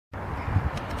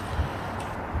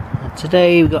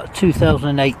Today we've got a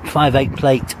 2008 5.8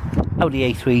 plate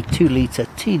Audi A3 2 litre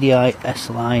TDI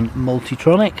S-Line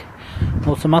Multitronic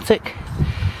automatic.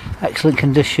 Excellent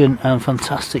condition and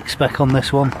fantastic spec on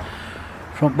this one.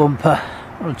 Front bumper,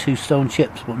 1 or 2 stone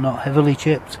chips but not heavily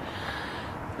chipped.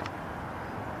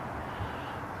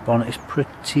 Bonnet is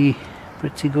pretty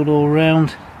good all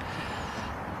round.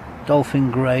 Dolphin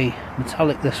grey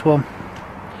metallic this one.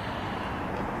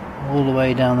 All the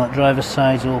way down that driver's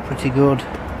side's all pretty good.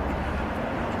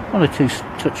 1 or 2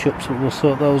 touch-ups, but we'll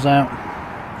sort those out.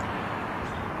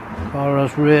 Car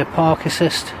has rear park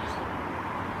assist.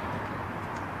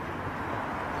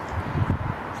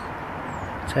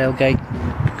 Tailgate,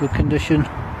 good condition.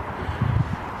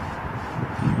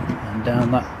 And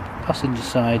down that passenger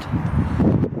side,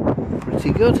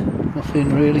 pretty good.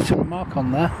 Nothing really to remark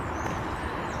on there.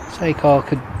 Say car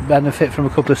could benefit from a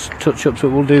couple of touch-ups,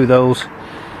 but we'll do those.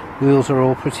 Wheels are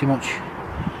all pretty much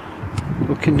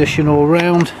good condition all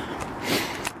round.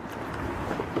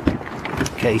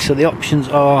 Okay, so the options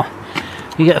are,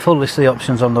 you get a full list of the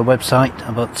options on the website,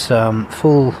 but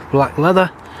full black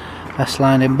leather,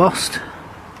 S-Line embossed,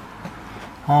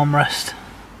 armrest.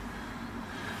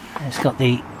 It's got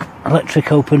the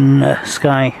electric open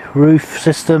sky roof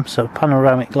system, so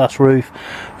panoramic glass roof.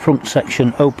 Front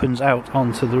section opens out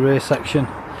onto the rear section.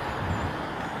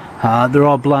 There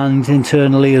are blinds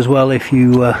internally as well if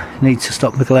you need to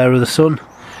stop the glare of the sun.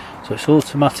 So it's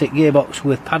automatic gearbox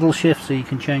with paddle shift, so you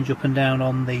can change up and down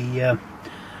on the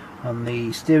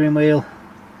steering wheel,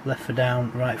 left for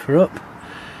down, right for up.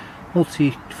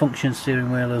 Multi-function steering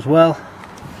wheel as well.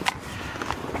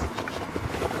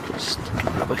 Just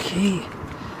grab a key.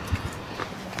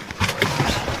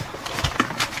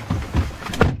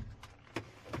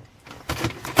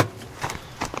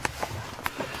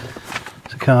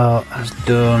 The car has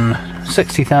done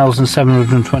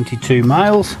 60,722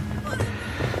 miles.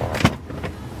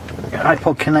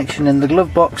 iPod connection in the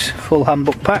glove box, full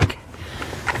handbook pack,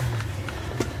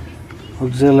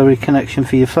 auxiliary connection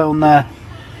for your phone there.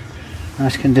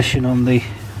 Nice condition on the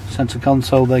centre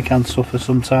console, they can suffer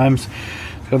sometimes.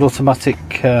 It's got automatic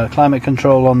climate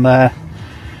control on there.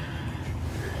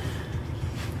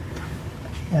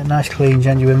 Yeah, nice clean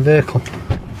genuine vehicle.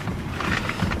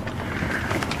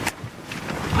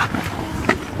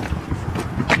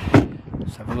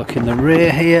 Let's have a look in the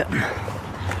rear here.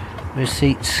 Rear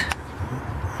seats,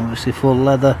 obviously full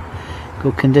leather,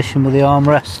 good condition with the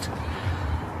armrest.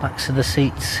 Backs of the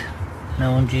seats,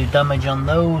 no undue damage on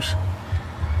those.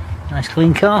 Nice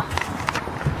clean car.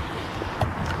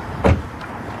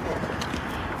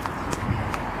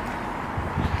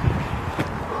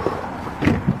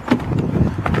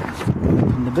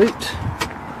 Open the boot.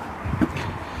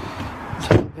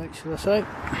 Tailgate, shall I say.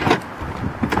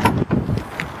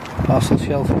 Parcel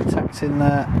shelf intact in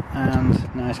there,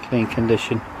 and nice clean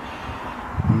condition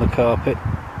on the carpet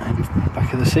and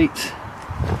back of the seats.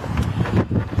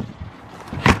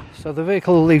 So the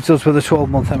vehicle leaves us with a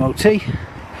 12-month MOT,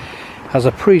 has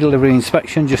a pre-delivery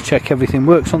inspection, just check everything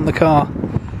works on the car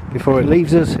before it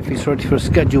leaves us. If it's ready for a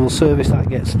scheduled service, that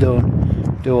gets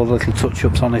done, do all the little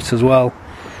touch-ups on it as well,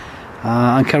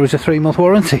 and carries a 3-month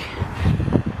warranty.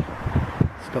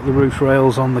 It's got the roof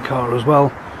rails on the car as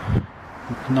well,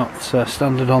 not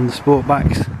standard on the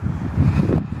Sportbacks.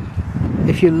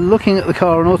 If you're looking at the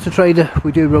car on Auto Trader,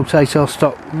 we do rotate our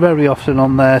stock very often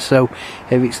on there, so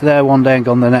if it's there one day and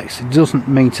gone the next, it doesn't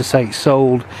mean to say it's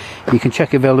sold. You can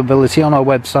check availability on our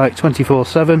website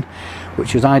 24/7,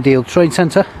 which is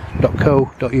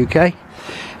idealtradecentre.co.uk.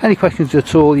 Any questions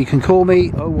at all, you can call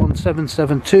me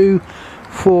 01772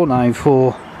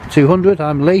 494 200.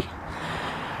 I'm Lee.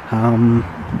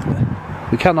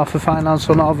 We can offer finance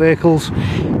on our vehicles.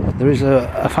 There is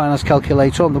a finance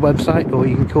calculator on the website, or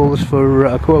you can call us for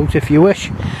a quote if you wish.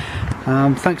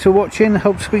 Thanks for watching,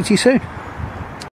 hope to speak to you soon.